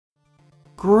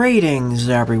Greetings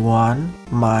everyone,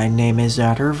 my name is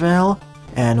Atterville,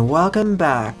 and welcome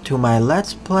back to my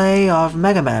Let's Play of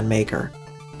Mega Man Maker.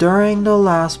 During the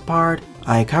last part,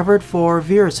 I covered 4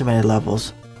 viewer submitted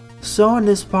levels. So in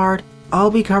this part,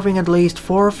 I'll be covering at least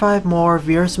 4 or 5 more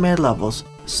viewer submitted levels,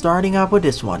 starting up with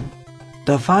this one.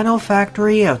 The Final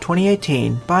Factory of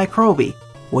 2018 by Croby,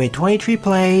 with 23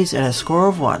 plays and a score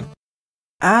of 1.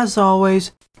 As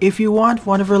always, if you want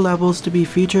one of your levels to be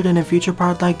featured in a future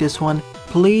part like this one,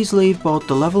 please leave both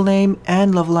the level name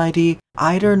and level ID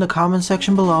either in the comment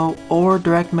section below or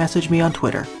direct message me on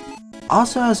Twitter.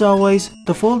 Also, as always,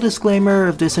 the full disclaimer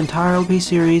of this entire LP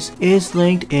series is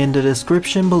linked in the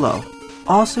description below.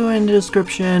 Also in the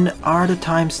description are the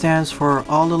timestamps for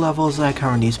all the levels I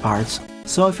cover in these parts,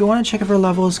 so if you want to check if your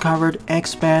level is covered,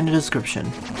 expand the description.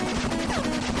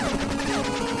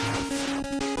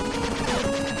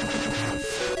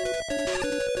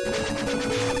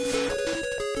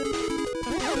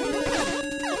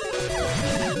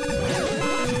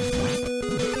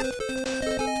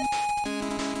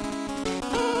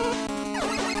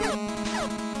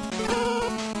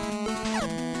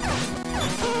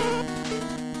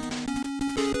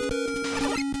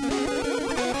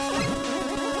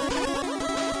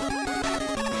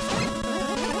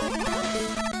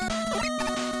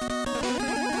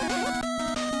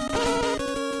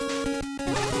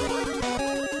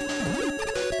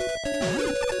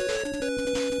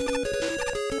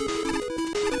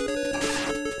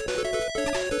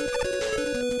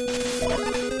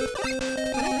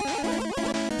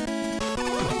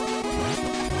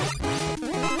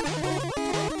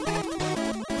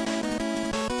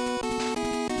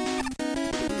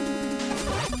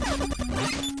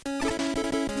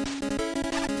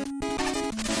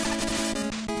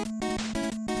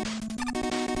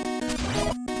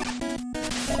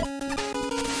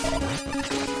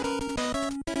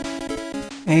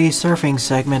 A surfing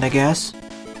segment, I guess.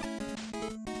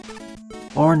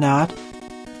 Or not.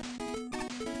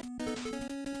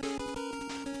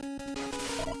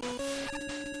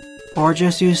 Or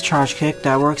just use charge kick,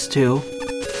 that works too.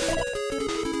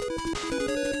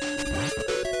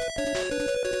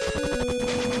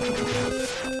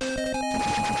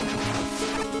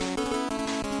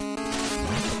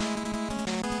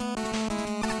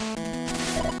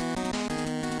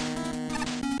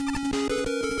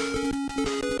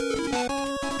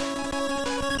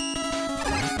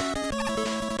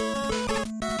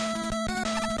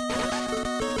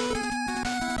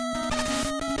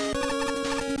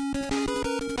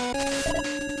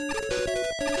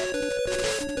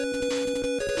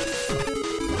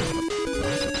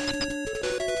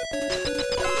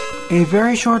 A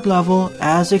very short level,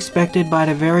 as expected by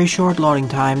the very short loading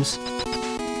times.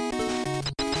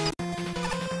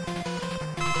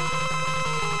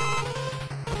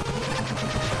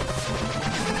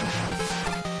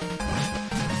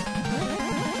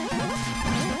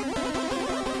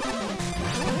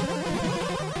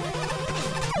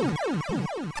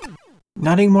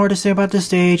 Nothing more to say about the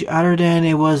stage other than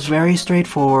it was very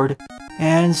straightforward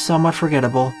and somewhat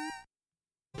forgettable.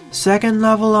 Second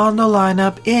level on the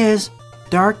lineup is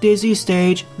Dark Dizzy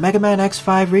Stage Mega Man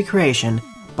X5 Recreation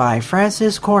by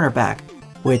Francis Cornerback,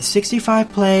 with 65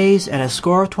 plays and a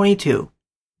score of 22.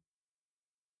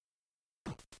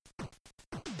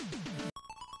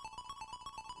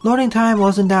 Loading time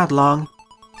wasn't that long.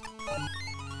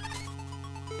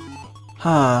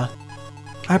 I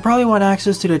probably want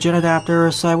access to the jet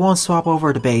adapter, so I won't swap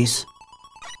over to base.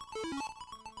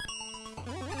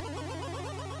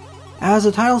 As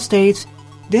the title states,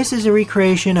 this is a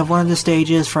recreation of one of the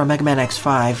stages from Mega Man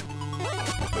X5.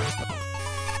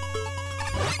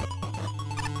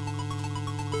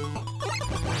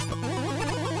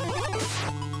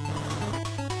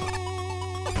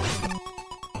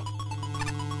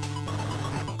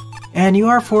 And you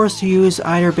are forced to use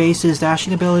either base's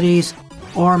dashing abilities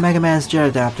or Mega Man's jet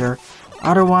adapter,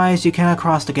 otherwise you cannot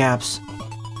cross the gaps.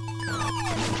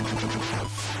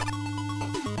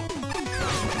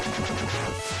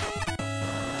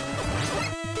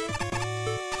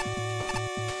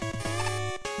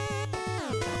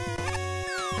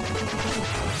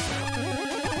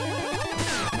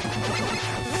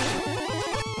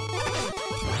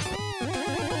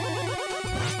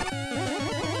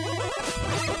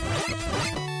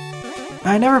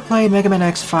 I never played Mega Man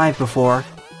X5 before,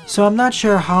 so I'm not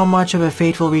sure how much of a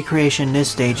faithful recreation this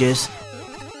stage is.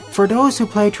 For those who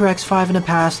played through X5 in the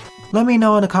past, let me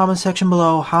know in the comment section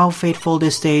below how faithful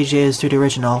this stage is to the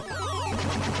original.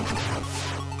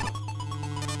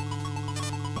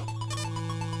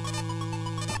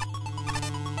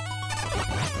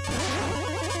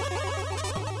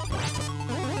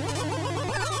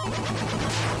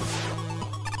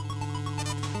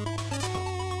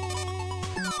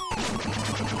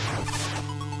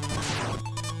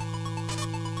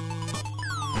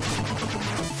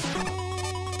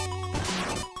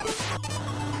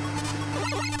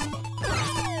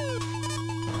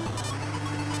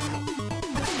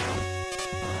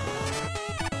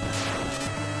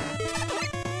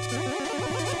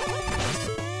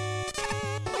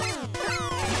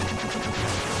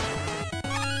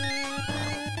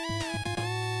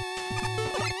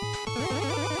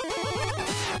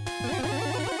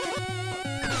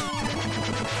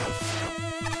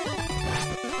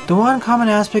 The one common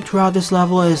aspect throughout this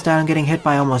level is that I'm getting hit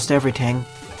by almost everything.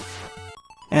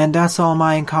 And that's all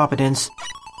my incompetence.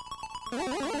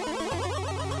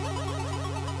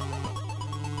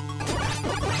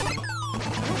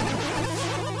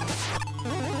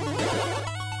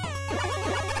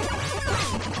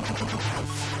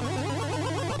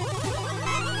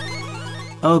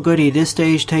 Oh goody, this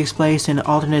stage takes place in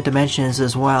alternate dimensions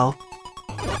as well.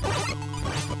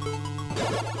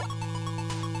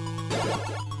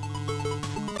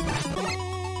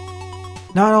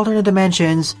 Not alternate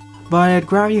dimensions, but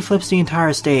gravity flips the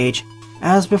entire stage.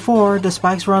 As before, the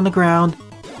spikes were on the ground.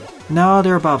 Now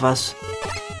they're above us.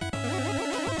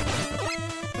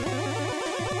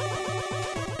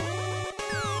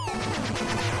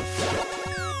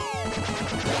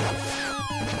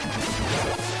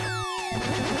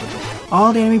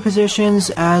 All the enemy positions,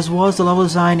 as well as the level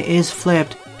design, is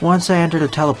flipped once I enter the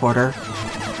teleporter.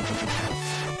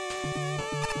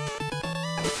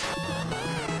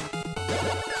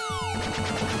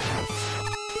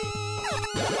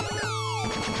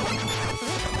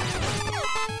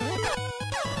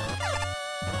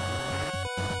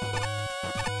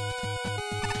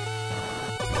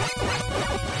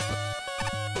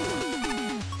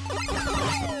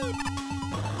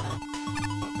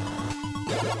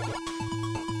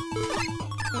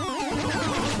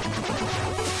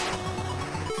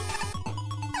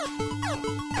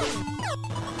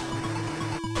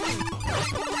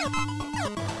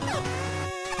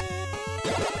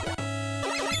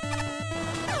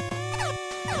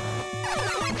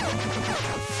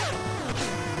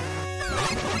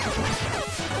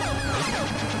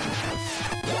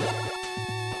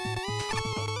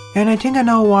 And I think I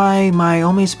know why my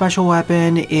only special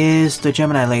weapon is the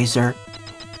Gemini laser.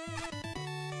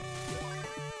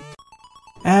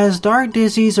 As Dark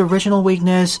Dizzy's original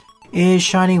weakness is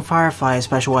Shining Firefly's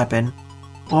special weapon,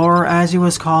 or as he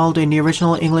was called in the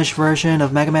original English version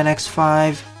of Mega Man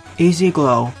X5, Easy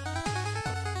Glow.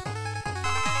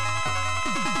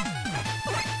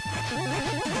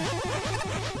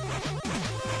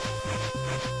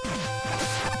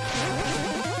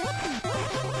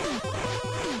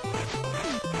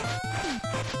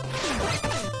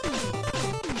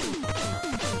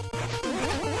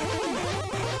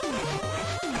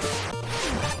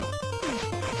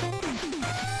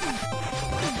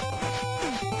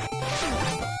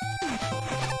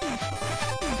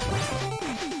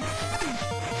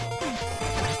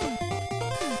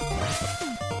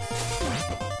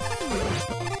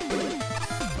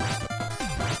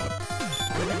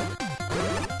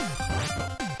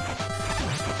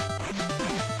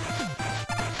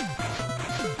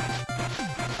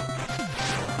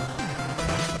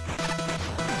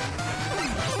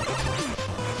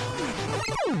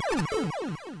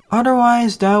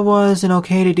 Otherwise, that was an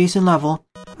okay to decent level.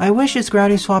 I wish its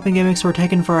gravity swapping gimmicks were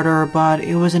taken further, but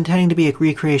it was intending to be a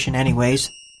recreation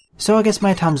anyways, so I guess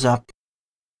my thumbs up.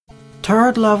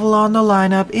 Third level on the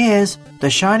lineup is The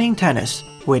Shining Tennis,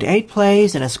 with 8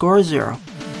 plays and a score of 0.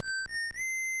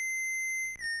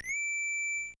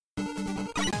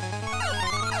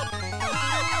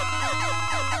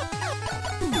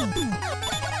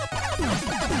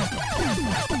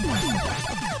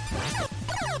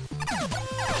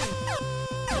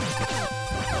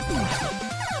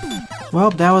 Well,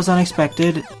 that was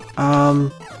unexpected.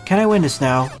 Can I win this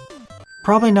now?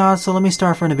 Probably not, so let me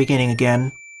start from the beginning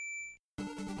again.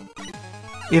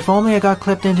 If only I got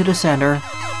clipped into the center.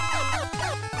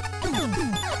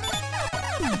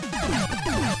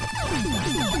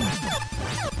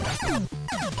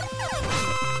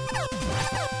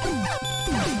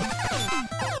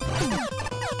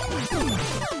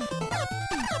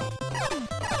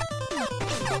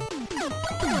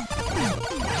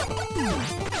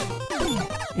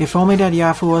 If only that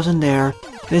Yafu wasn't there,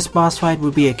 this boss fight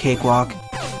would be a cakewalk.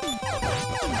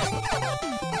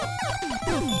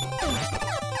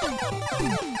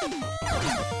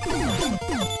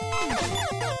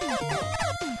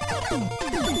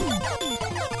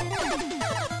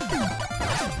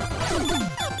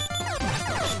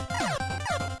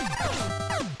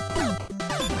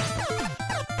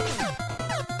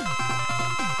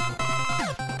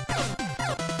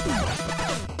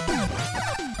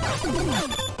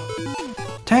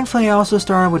 Thankfully I also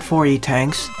started with 40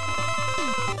 tanks.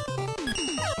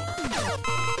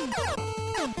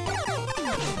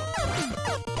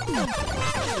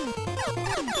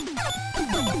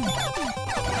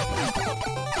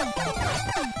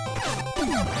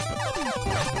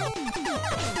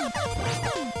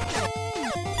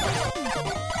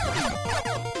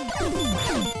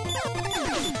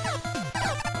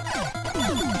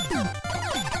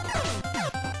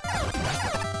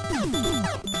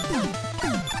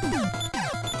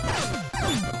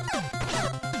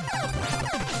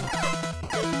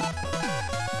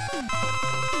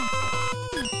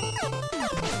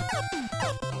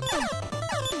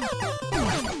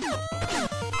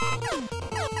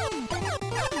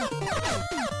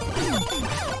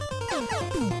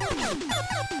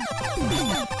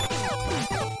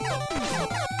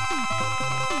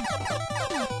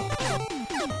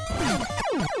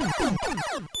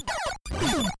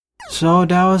 So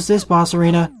that was this boss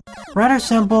arena. Rather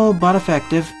simple but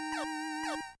effective.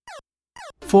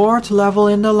 Fourth level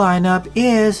in the lineup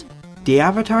is the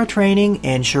Avatar Training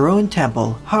in Sharoon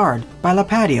Temple Hard by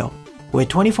Lipatio, with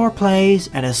 24 plays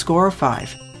and a score of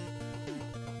 5.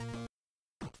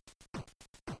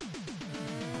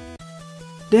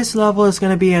 This level is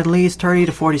going to be at least 30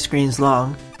 to 40 screens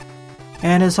long,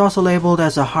 and is also labeled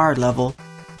as a hard level.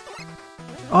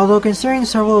 Although considering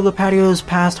several of Lipatio's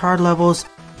past hard levels,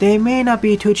 they may not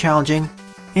be too challenging.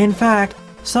 In fact,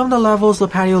 some of the levels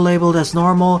Lipatio labeled as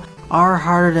normal are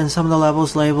harder than some of the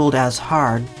levels labeled as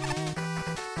hard.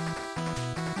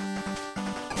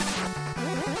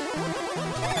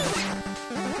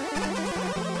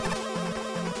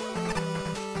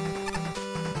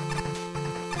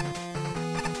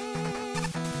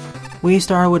 We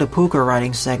start with a puka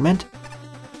riding segment.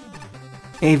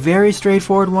 A very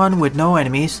straightforward one with no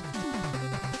enemies.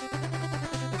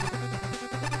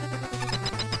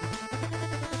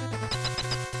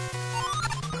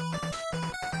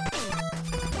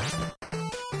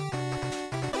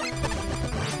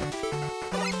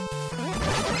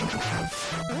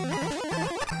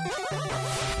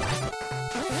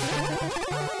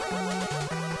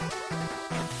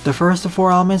 The first of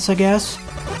 4 elements, I guess.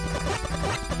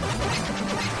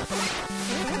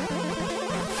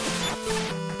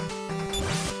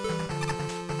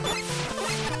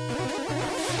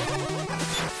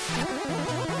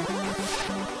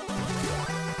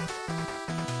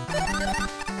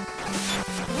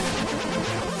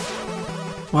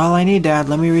 While I need that,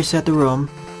 let me reset the room.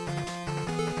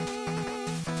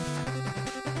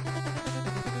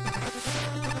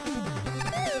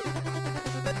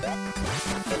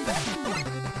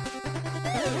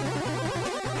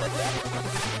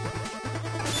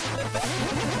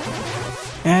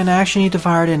 And I actually need to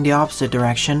fire it in the opposite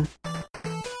direction.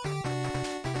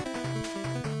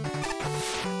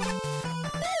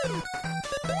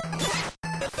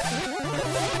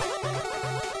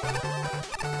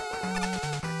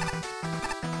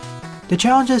 The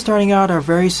challenges starting out are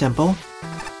very simple.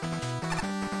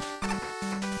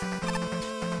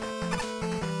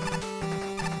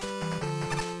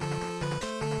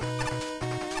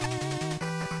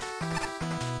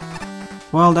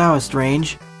 Well, that was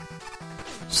strange.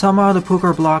 Somehow the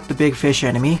puka blocked the big fish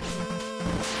enemy.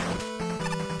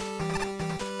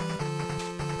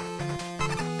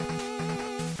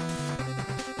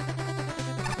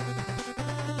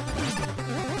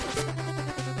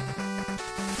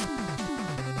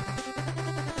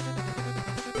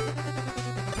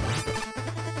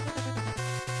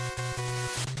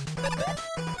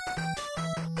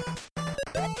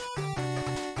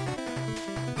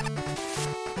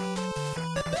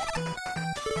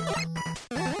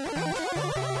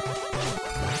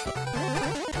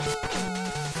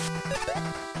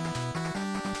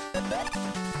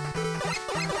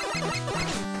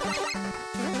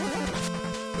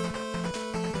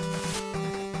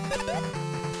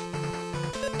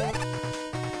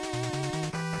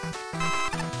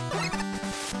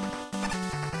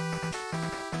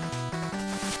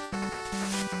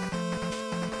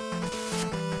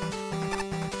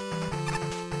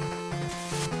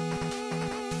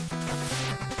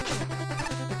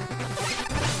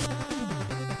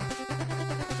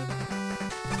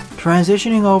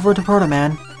 Transitioning over to Proto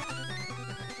Man.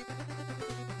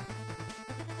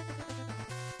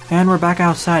 And we're back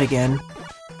outside again.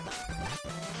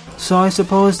 So I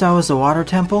suppose that was the water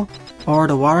temple? Or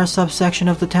the water subsection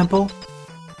of the temple?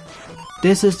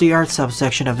 This is the earth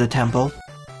subsection of the temple,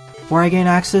 where I gain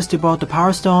access to both the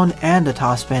power stone and the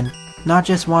toss pin, not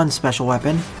just one special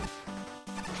weapon.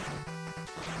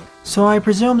 So I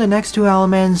presume the next 2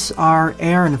 elements are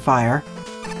air and fire.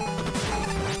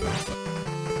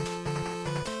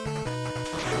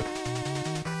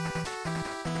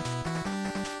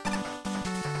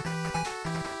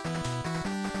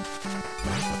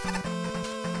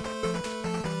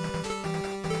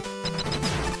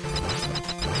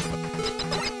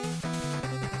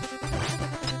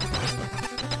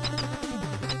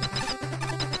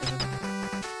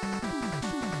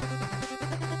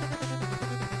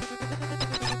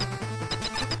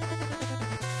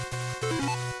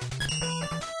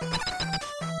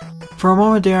 For a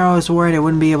moment there I was worried I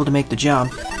wouldn't be able to make the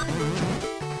jump.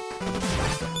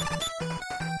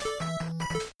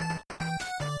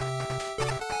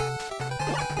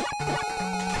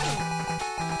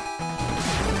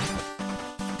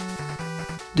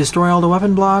 Destroy all the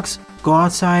weapon blocks, go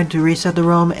outside to reset the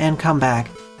room, and come back,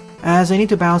 as I need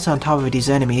to bounce on top of these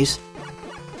enemies.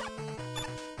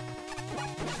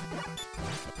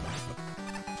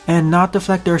 And not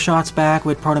deflect their shots back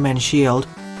with Proto Man's shield.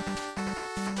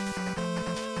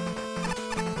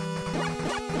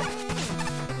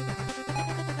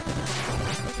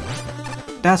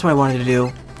 That's what I wanted to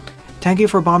do. Thank you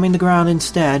for bombing the ground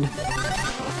instead.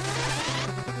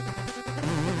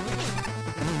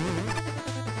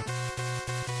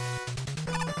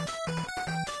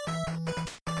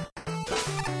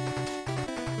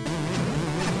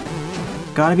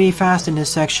 Gotta be fast in this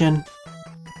section.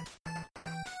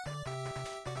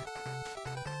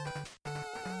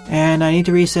 And I need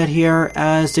to reset here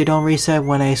as they don't reset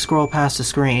when I scroll past the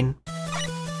screen.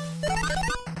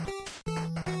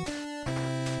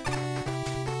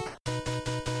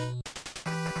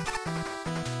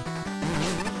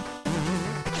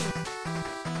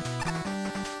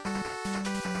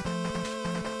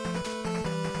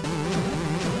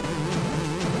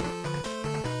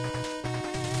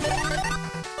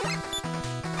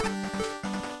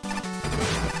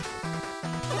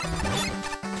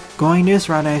 Going this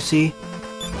route, I see.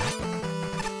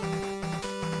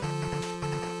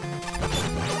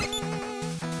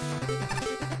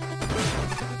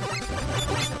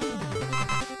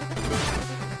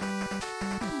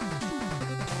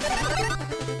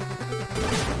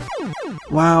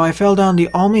 Wow, I fell down the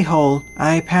only hole.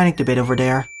 I panicked a bit over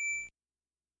there.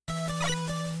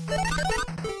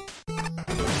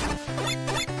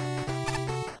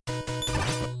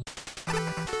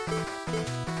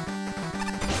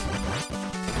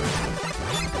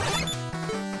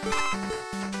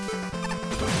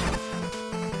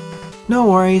 No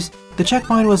worries, the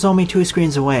checkpoint was only 2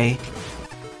 screens away.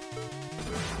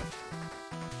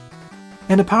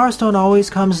 And the power stone always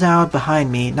comes out behind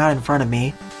me, not in front of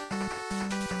me.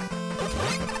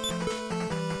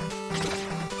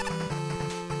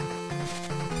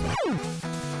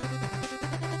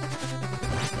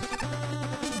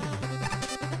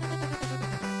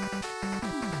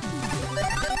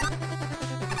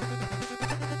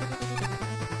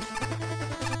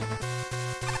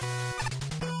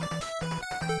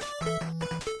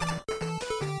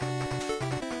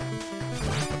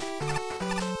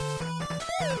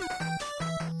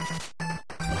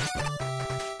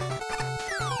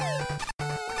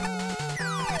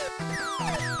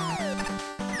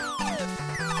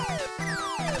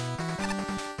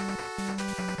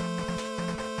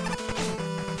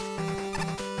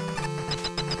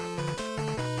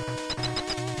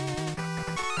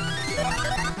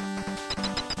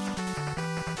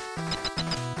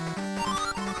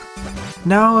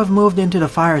 Now I've moved into the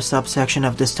fire subsection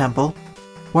of this temple,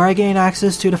 where I gain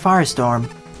access to the firestorm,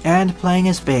 and playing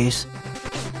as base.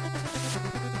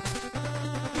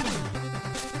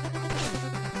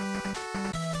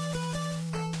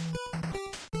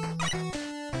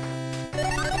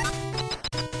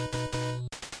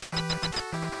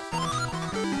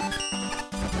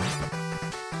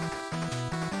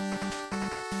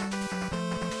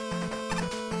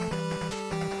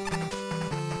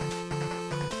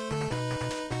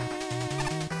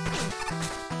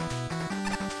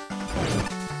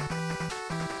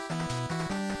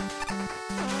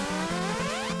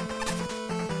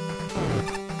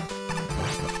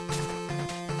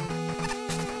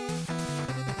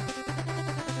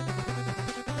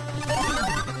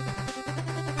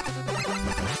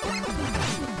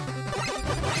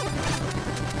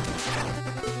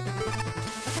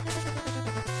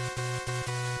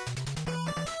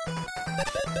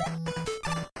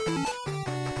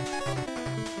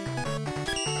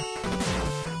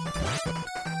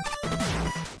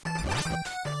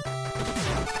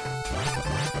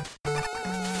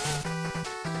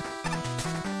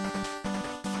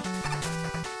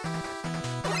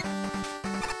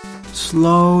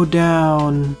 Slow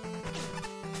down.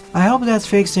 I hope that's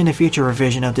fixed in a future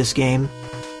revision of this game.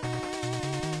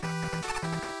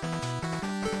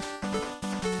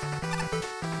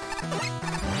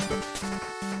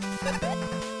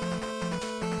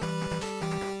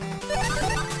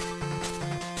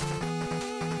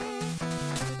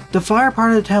 The fire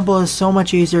part of the temple is so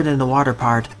much easier than the water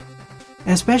part,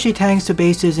 especially thanks to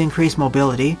base's increased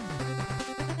mobility.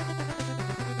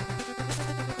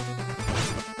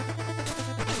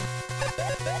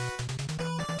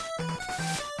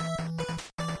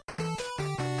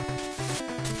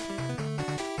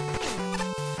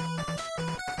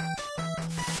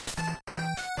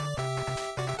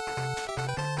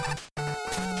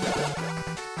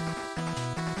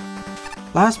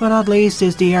 Last but not least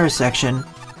is the air section.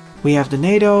 We have the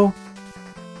NATO.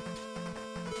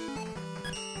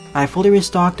 I fully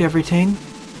restocked everything.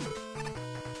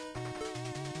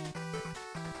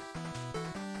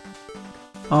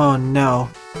 Oh no.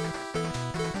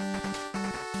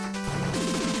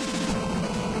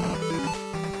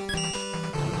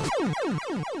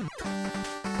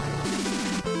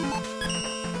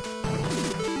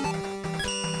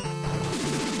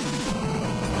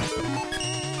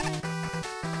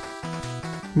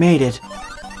 Made it.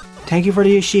 Thank you for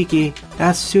the Yoshiki.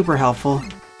 That's super helpful.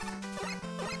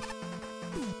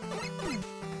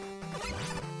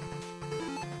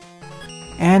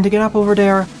 And to get up over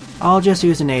there, I'll just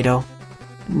use a NATO.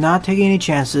 Not taking any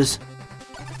chances.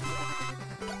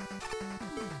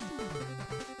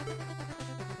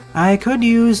 I could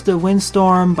use the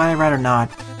windstorm, but I'd rather not.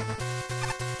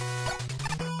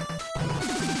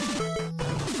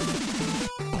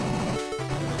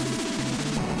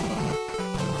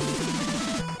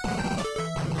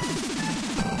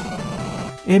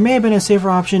 It may have been a safer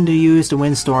option to use the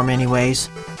windstorm anyways.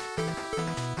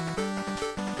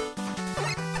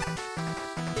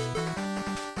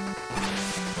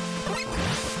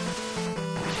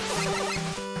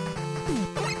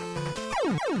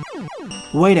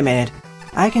 Wait a minute,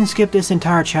 I can skip this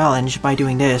entire challenge by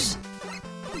doing this.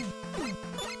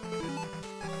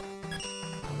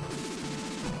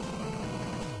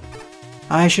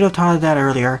 I should have thought of that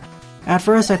earlier. At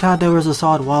first I thought there was a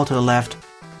solid wall to the left.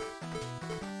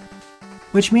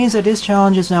 Which means that this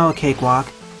challenge is now a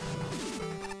cakewalk.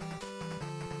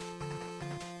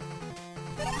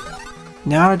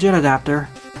 Now a jet adapter.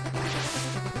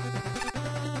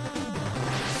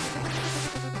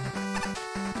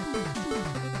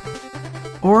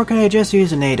 Or can I just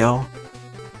use a NATO?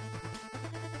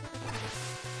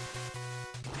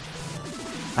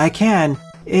 I can.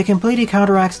 It completely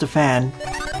counteracts the fan.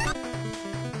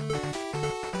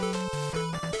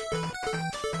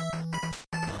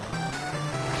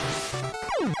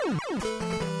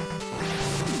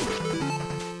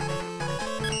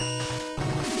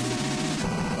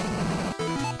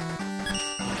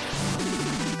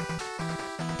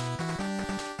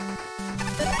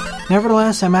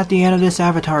 Nevertheless, I'm at the end of this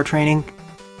avatar training.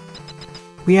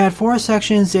 We had 4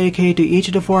 sections dedicated to each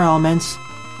of the 4 elements,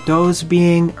 those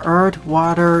being earth,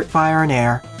 water, fire, and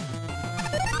air.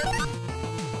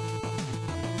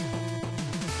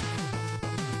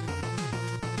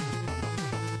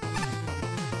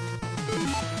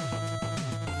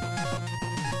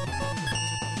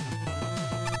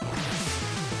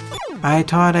 I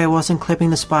thought I wasn't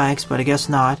clipping the spikes, but I guess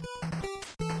not.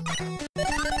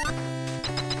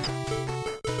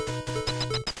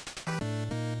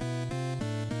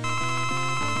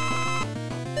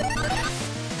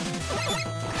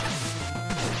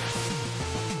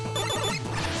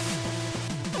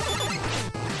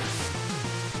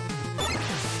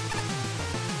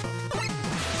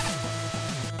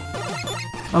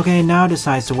 Okay, now it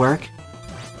decides to work.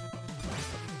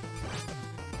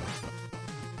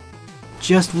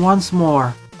 Just once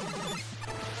more.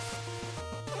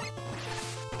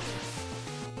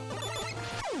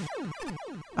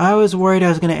 I was worried I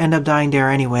was going to end up dying there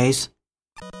anyways.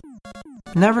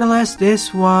 Nevertheless,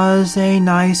 this was a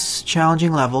nice,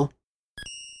 challenging level.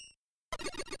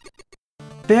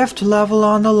 5th level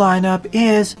on the lineup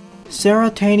is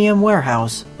Ceratanium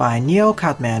Warehouse by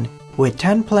Cutman, with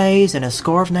 10 plays and a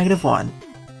score of -1.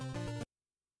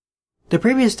 The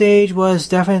previous stage was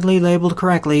definitely labeled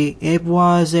correctly. It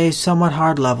was a somewhat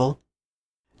hard level.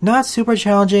 Not super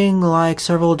challenging like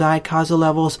several Daikaza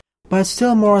levels, but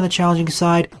still more on the challenging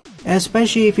side,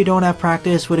 especially if you don't have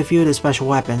practice with a few of the special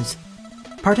weapons,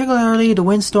 particularly the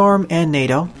Windstorm and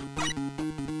NATO.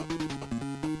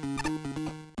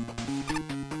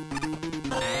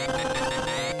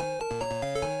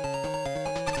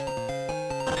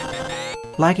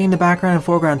 Liking the background and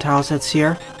foreground tile sets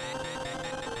here.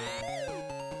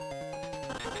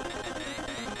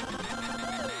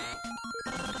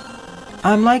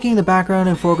 I'm liking the background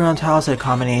and foreground tile set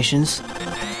combinations.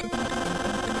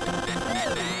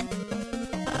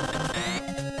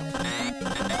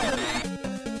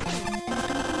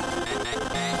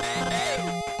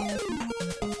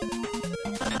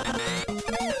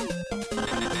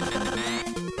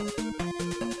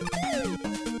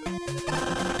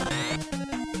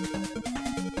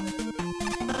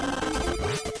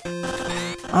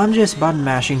 I'm just button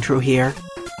mashing through here.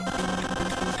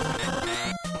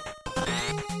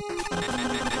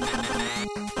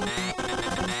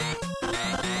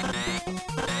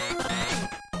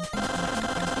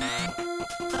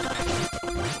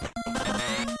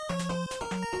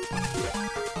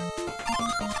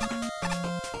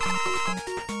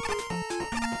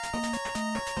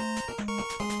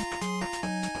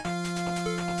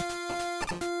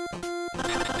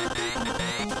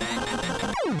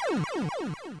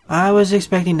 I was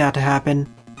expecting that to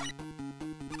happen.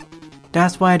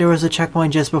 That's why there was a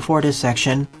checkpoint just before this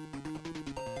section.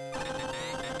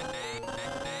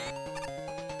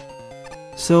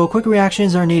 So quick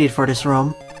reactions are needed for this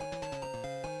room.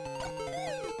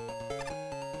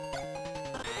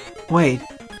 Wait.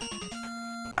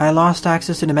 I lost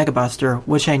access to the Mega Buster,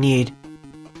 which I need.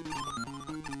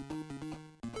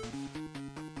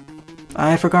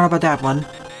 I forgot about that one.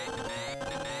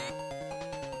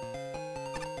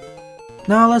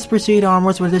 Now let's proceed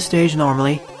onwards with this stage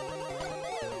normally.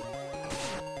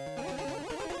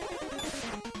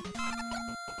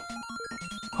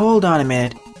 Hold on a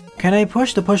minute. Can I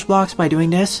push the push blocks by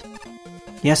doing this?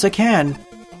 Yes, I can.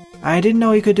 I didn't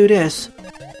know you could do this.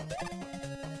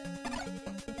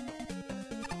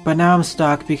 But now I'm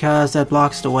stuck because that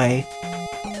blocks the way.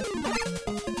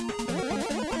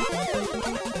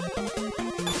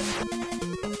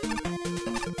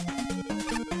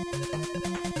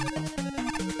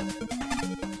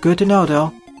 Good to know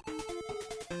though.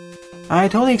 I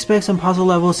totally expect some puzzle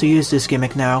levels to use this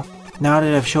gimmick now that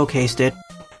I've showcased it.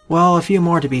 Well, a few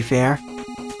more to be fair.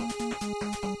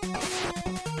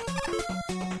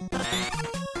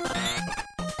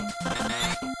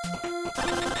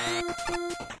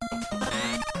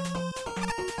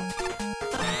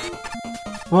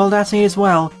 Well, that's neat as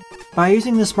well. By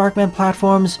using the Sparkman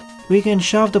platforms, we can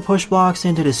shove the push blocks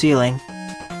into the ceiling.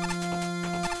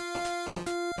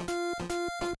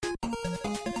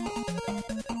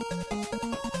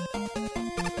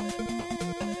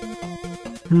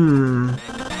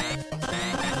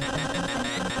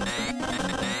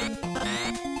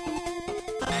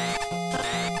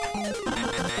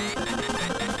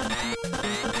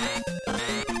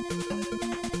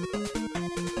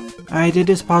 I did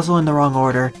this puzzle in the wrong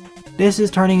order. This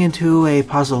is turning into a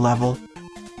puzzle level.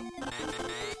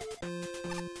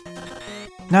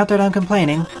 Not that I'm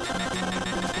complaining.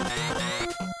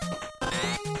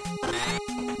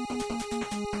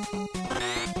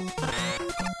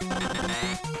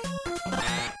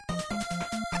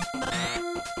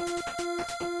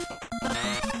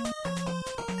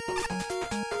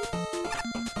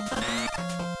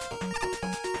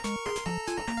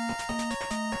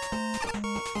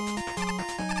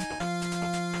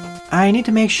 I need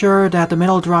to make sure that the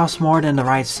middle drops more than the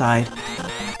right side.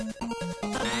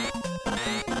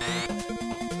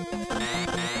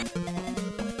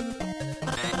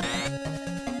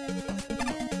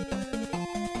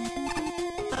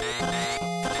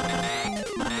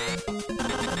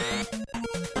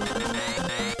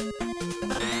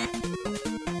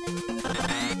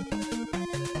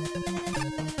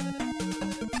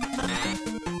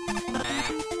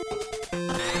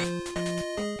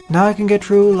 Now I can get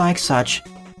through like such.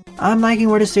 I'm liking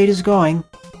where the stage is going.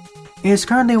 It's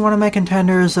currently one of my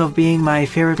contenders of being my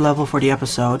favorite level for the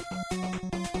episode.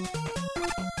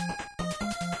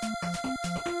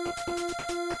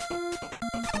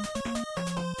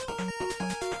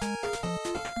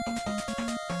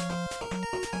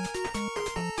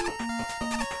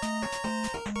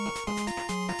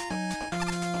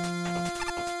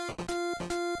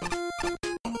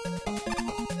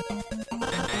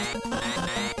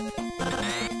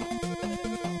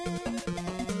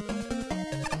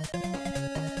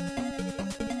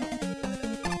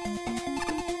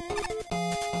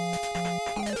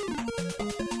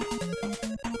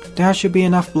 That should be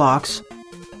enough blocks.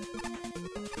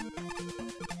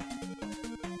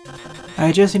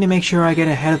 I just need to make sure I get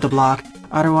ahead of the block,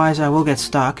 otherwise I will get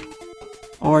stuck.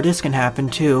 Or this can happen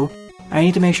too. I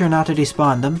need to make sure not to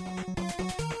despawn them.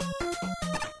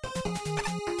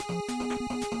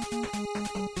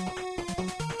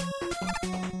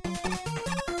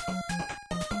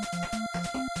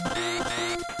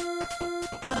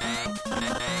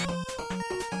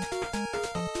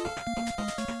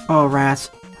 Oh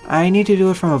rats. I need to do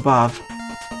it from above.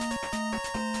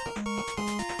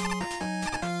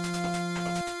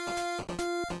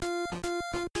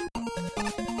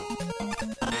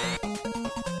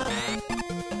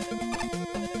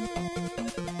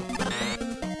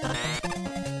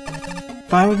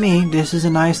 Fine with me, this is a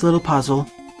nice little puzzle.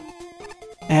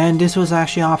 And this was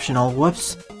actually optional,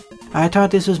 whoops. I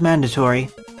thought this was mandatory.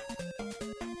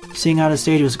 Seeing how the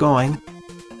stage was going.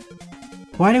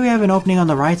 Why do we have an opening on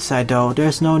the right side though?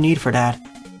 There's no need for that.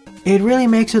 It really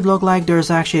makes it look like there's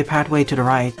actually a pathway to the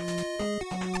right.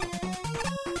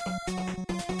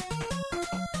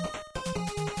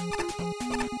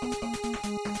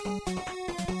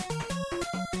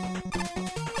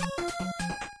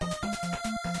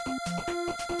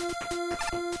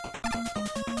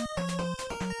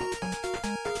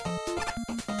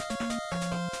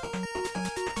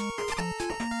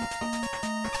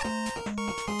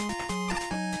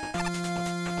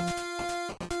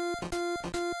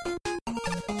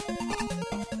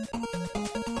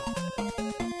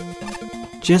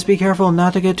 Just be careful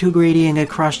not to get too greedy and get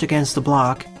crushed against the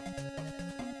block.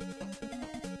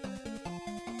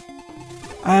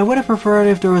 I would have preferred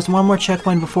if there was one more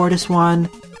checkpoint before this one,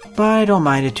 but I don't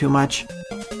mind it too much.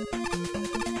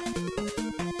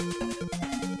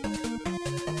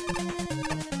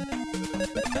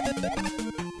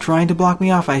 Trying to block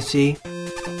me off, I see.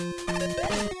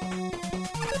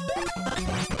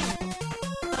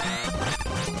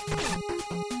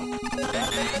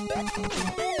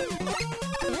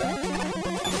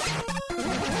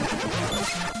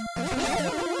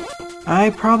 I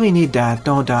probably need that,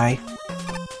 don't I?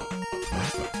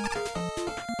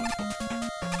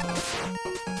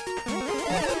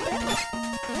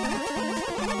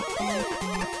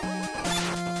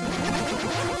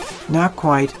 Not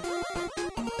quite.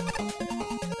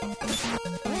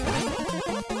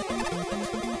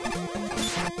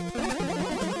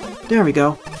 There we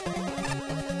go.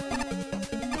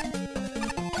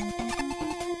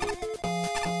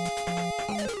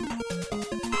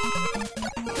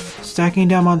 Stacking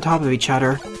them on top of each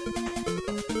other.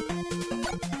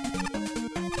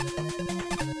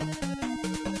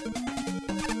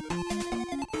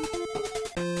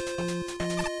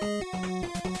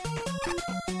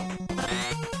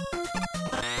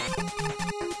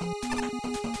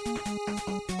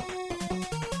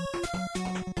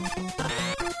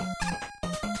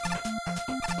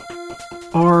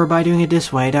 Or by doing it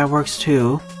this way, that works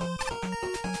too.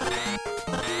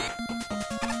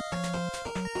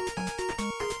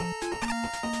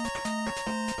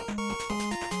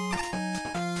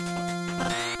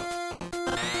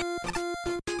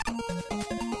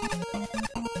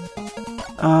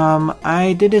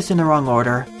 I did this in the wrong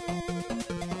order.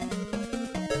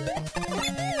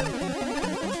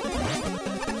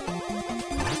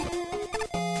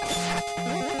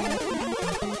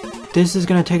 This is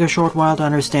gonna take a short while to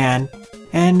understand,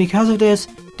 and because of this,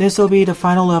 this will be the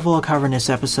final level I'll cover in this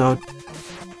episode.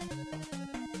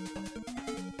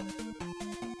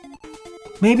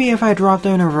 Maybe if I drop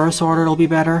them in reverse order it'll be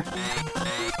better.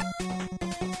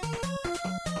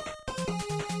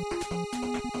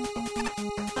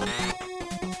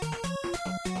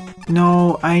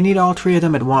 No, I need all three of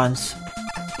them at once.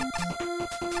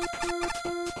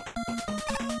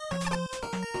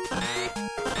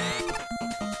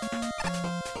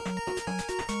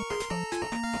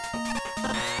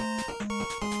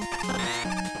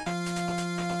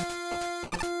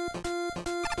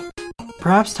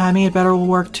 Perhaps timing it better will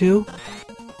work too?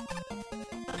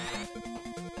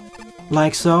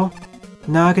 Like so.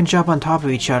 Now I can jump on top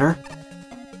of each other.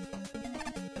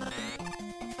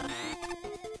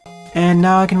 And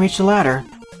now I can reach the ladder.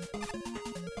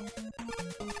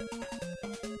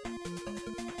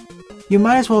 You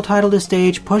might as well title this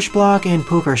stage Push Block and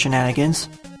Pooker Shenanigans.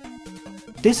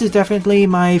 This is definitely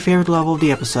my favorite level of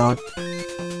the episode.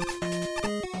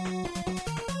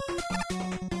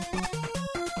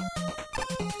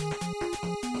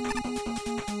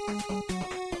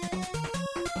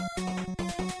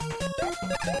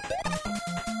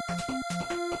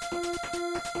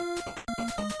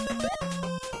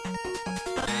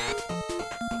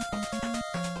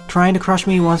 Trying to crush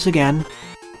me once again.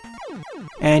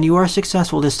 And you are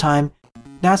successful this time.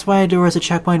 That's why there was a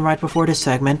checkpoint right before this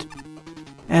segment.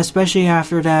 Especially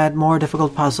after that more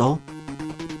difficult puzzle.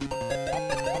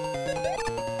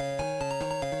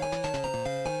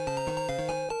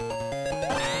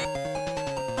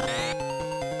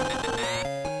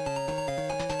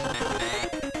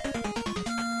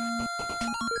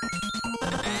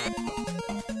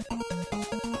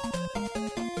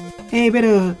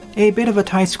 A bit of a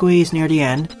tight squeeze near the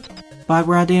end, but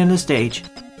we're at the end of the stage.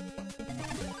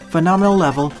 Phenomenal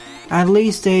level, at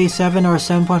least a 7 or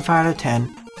 7.5 out of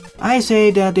 10. I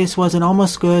say that this was an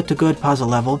almost good to good puzzle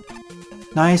level.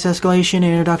 Nice escalation and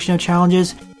introduction of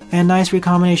challenges, and nice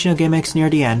recombination of gimmicks near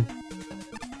the end.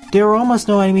 There were almost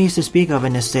no enemies to speak of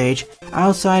in this stage,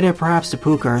 outside of perhaps the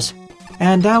Pookers,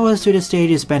 and that was to the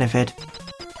stage's benefit.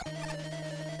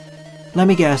 Let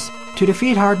me guess, to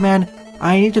defeat Hardman,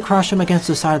 I need to crush him against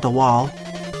the side of the wall.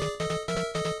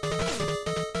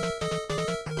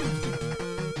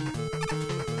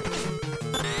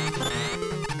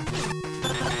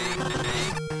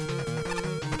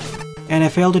 And I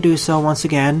failed to do so once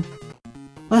again.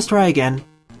 Let's try again.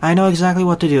 I know exactly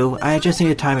what to do, I just need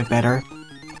to time it better.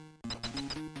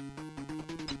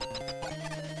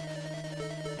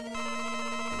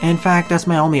 In fact, that's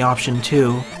my only option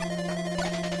too.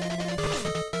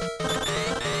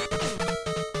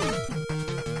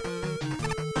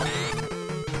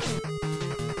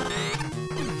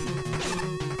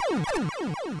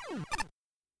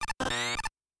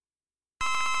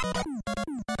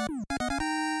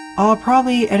 I'll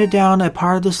probably edit down a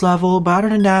part of this level, but other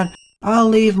than that, I'll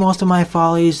leave most of my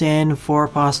follies in for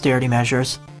posterity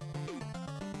measures.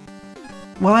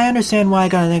 Well, I understand why I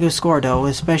got a negative score though,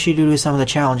 especially due to some of the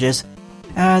challenges,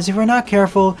 as if you're not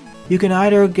careful, you can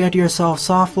either get yourself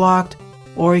soft locked,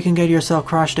 or you can get yourself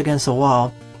crushed against the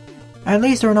wall. At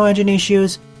least there were no engine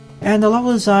issues, and the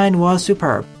level design was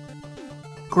superb.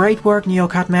 Great work, Neo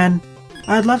Cutman.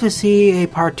 I'd love to see a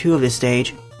part 2 of this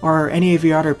stage, or any of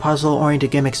your other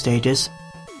puzzle-oriented gimmick stages.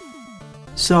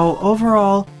 So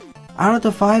overall, out of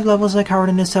the 5 levels I covered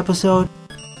in this episode,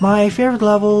 my favorite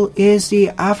level is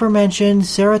the aforementioned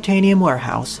Ceratanium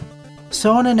Warehouse.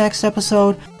 So in the next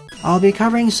episode, I'll be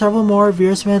covering several more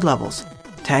Veersmith levels.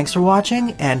 Thanks for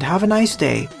watching and have a nice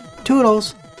day.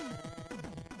 Toodles!